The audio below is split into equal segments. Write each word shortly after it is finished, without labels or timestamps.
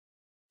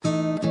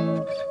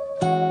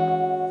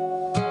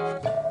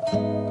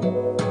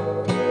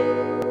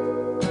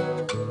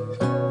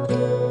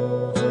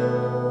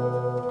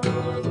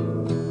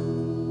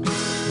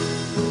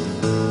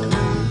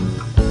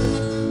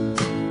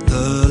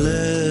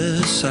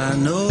Yes, I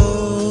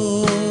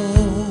know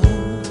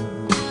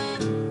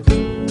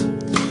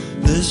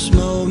this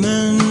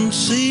moment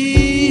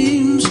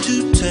seems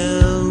to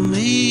tell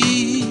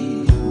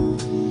me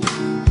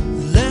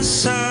the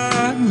less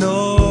I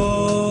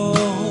know.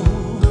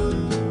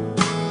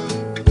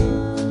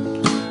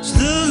 It's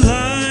the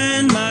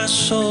line my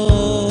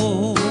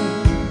soul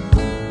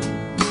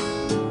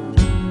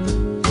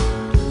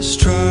is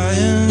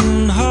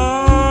trying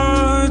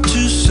hard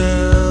to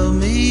sell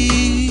me.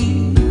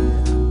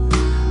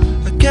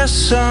 I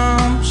guess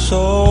I'm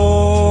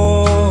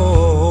sold,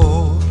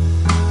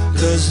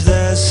 'cause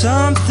there's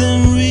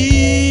something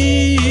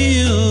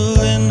real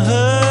in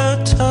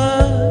her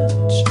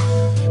touch.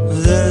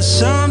 There's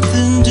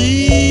something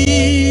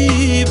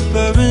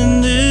deeper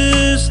in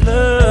this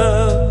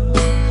love.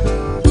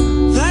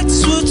 That's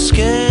what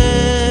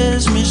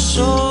scares me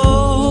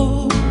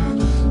so.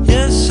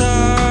 Yes,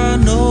 I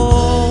know.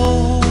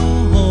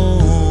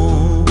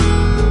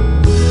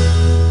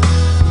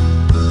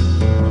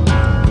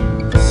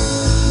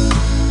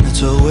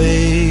 It's a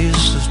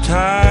waste of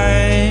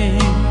time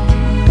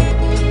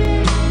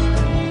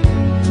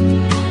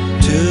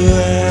to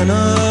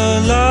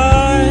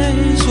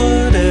analyze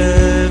what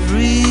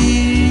every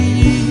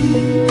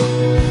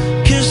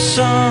kiss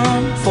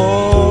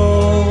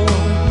unfolds.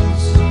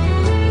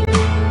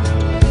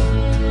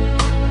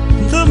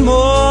 The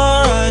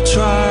more I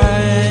try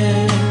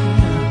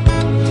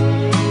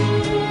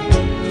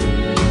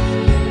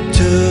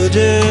to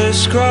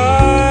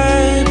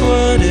describe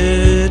what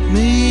it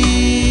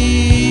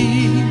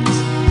means,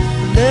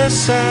 less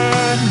I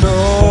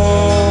know.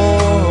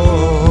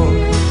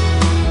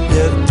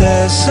 Yet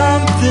there's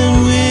something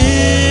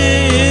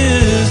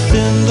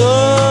within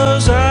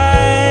those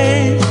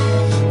eyes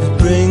that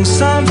brings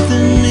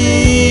something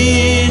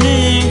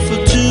meaningful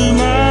to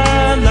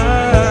my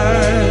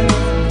life.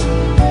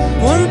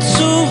 Once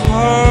so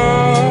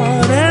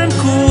hard and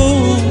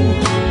cool,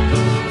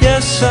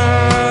 yes, I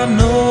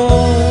know.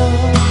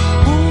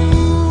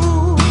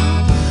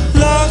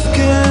 Love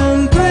can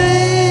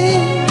bring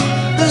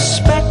the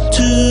speck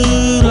to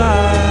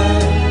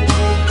life,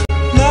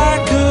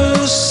 like a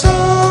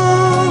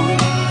song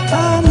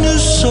I knew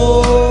so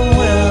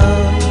well,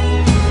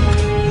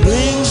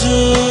 rings a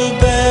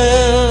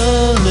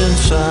bell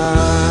inside.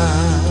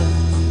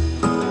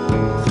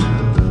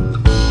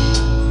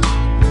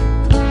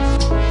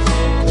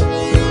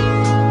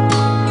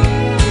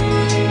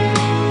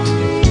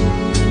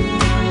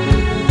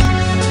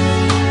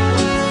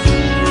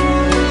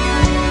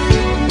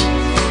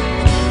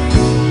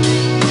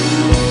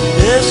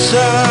 Yes, I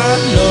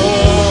know.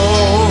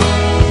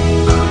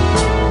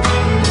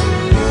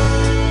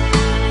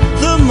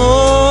 The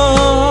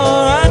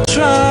more I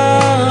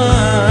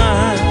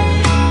try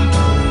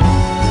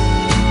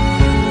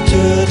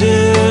to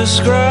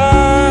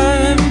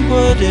describe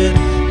what it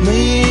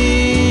means,